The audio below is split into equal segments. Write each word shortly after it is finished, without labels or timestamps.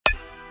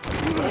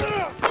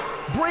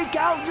break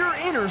out your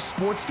inner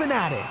sports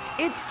fanatic.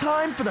 It's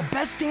time for the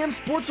best damn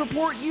sports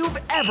report you've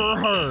ever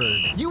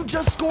heard. You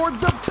just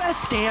scored the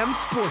best damn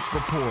sports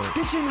report.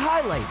 Dishing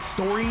highlights,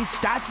 stories,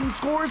 stats, and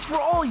scores for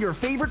all your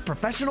favorite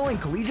professional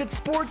and collegiate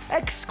sports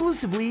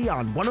exclusively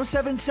on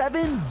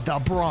 107.7 The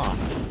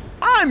Bronx.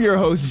 I'm your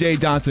host, Jay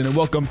Johnson, and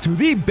welcome to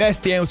the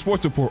best damn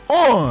sports report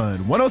on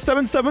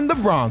 107.7 The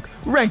Bronx,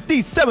 ranked the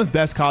 7th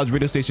best college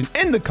radio station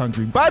in the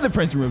country by the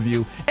Princeton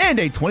Review, and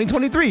a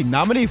 2023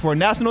 nominee for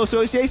National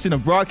Association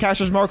of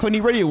Broadcasters Marconi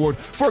Radio Award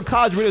for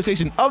College Radio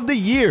Station of the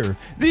Year.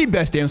 The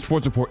best damn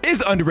sports report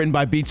is underwritten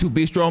by B2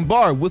 Bistro and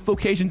Bar with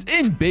locations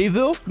in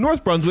Bayville,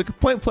 North Brunswick,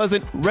 Point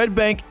Pleasant, Red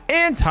Bank,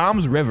 and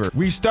Toms River.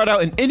 We start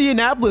out in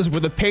Indianapolis, where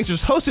the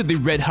Pacers hosted the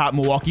red-hot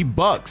Milwaukee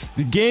Bucks.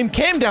 The game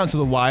came down to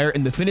the wire,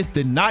 and the finish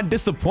did not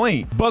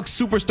disappoint. Bucks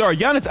superstar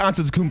Giannis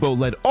Antetokounmpo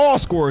led all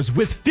scorers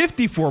with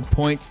 54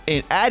 points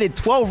and added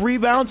 12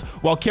 rebounds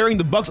while carrying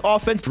the Bucks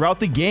offense throughout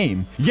the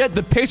game. Yet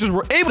the Pacers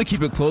were able to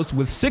keep it close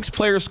with 6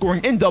 players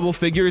scoring in double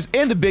figures,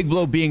 and the big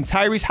blow being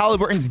Tyrese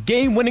Halliburton's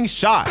game-winning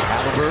shot.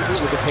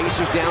 Halliburton with the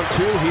Pacers down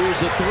 2.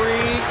 Here's a 3.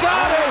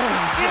 Got it!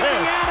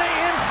 Indiana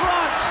in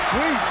front.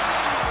 Sweet.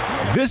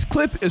 This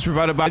clip is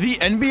provided by the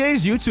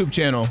NBA's YouTube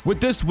channel. With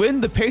this win,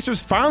 the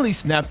Pacers finally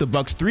snapped the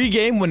Bucks'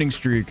 3-game winning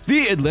streak.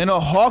 The Atlanta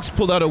Hawks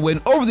pulled out a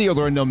win over the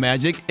Orlando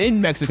Magic in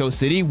Mexico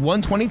City,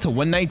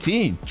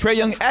 120-119. Trae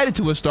Young added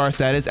to his star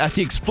status as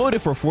he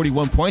exploded for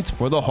 41 points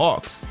for the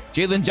Hawks.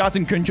 Jalen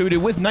Johnson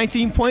contributed with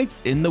 19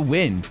 points in the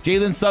win.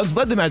 Jalen Suggs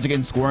led the Magic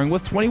in scoring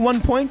with 21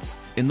 points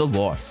in the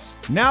loss.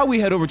 Now we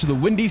head over to the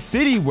Windy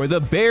City, where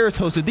the Bears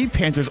hosted the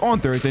Panthers on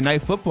Thursday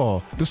Night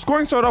Football. The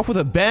scoring started off with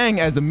a bang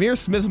as Amir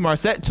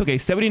Smith-Marset took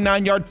a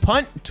 79-yard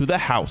punt to the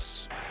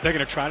house. They're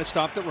going to try to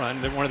stop the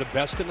run. They're one of the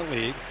best in the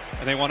league,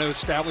 and they want to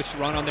establish the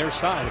run on their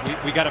side.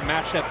 We got to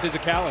match that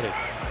physicality.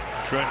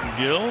 Trenton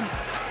Gill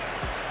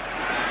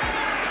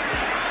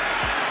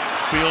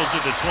fields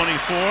at the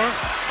 24,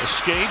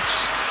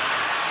 escapes.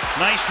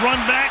 Nice run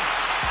back.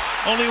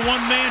 Only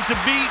one man to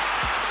beat,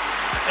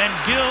 and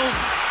Gill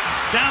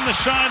down the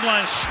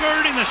sidelines,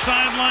 skirting the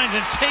sidelines,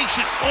 and takes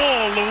it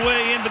all the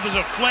way into there's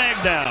a flag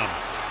down.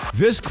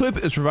 This clip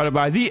is provided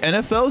by the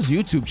NFL's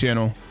YouTube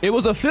channel. It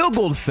was a field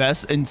goal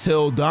fest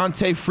until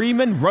Dante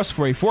Freeman rushed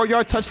for a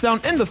 4-yard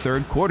touchdown in the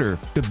third quarter.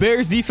 The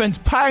Bears defense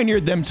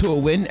pioneered them to a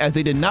win as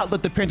they did not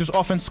let the Panthers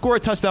offense score a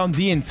touchdown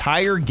the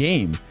entire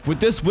game. With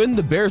this win,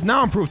 the Bears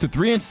now improved to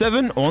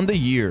 3-7 on the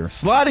year.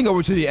 Sliding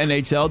over to the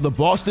NHL, the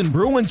Boston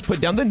Bruins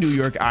put down the New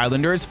York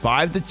Islanders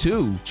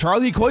 5-2.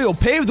 Charlie Coyle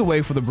paved the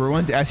way for the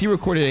Bruins as he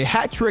recorded a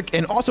hat trick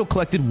and also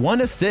collected 1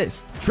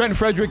 assist. Trent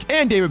Frederick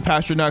and David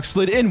Pastrnak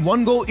slid in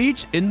 1 goal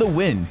each in the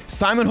win.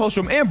 Simon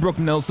Holmstrom and Brooke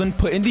Nelson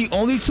put in the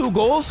only 2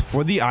 goals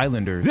for the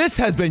Islanders. This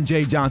has been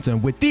Jay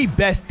Johnson with the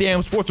best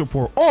damn sports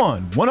report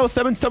on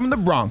 107.7 The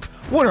Bronx,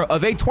 winner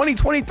of a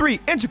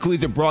 2023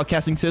 Intercollegiate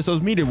Broadcasting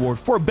Systems Media Award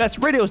for Best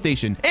Radio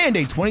Station and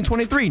a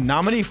 2023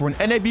 nominee for an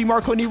NAB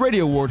Marconi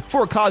Radio Award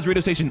for College Radio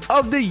Station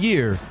of the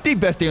Year. The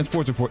best damn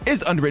sports report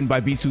is underwritten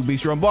by B2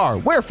 Bistro and Bar,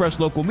 where fresh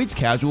local meets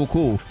casual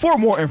cool. For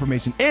more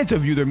information and to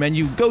view their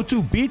menu, go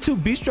to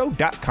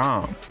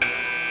b2bistro.com.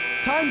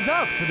 Time's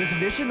up for this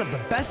edition of the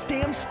Best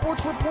Damn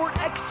Sports Report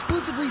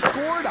exclusively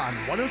scored on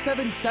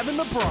 107.7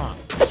 The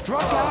Bronx.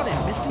 Struck out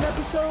and missed an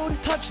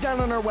episode? Touchdown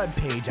on our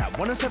webpage at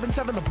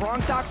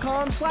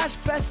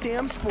 107.7thebronx.com/Best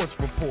Damn Sports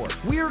Report.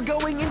 We're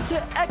going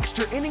into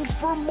extra innings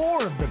for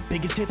more of the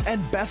biggest hits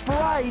and best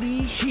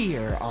variety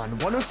here on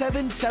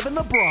 107.7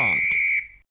 The Bronx.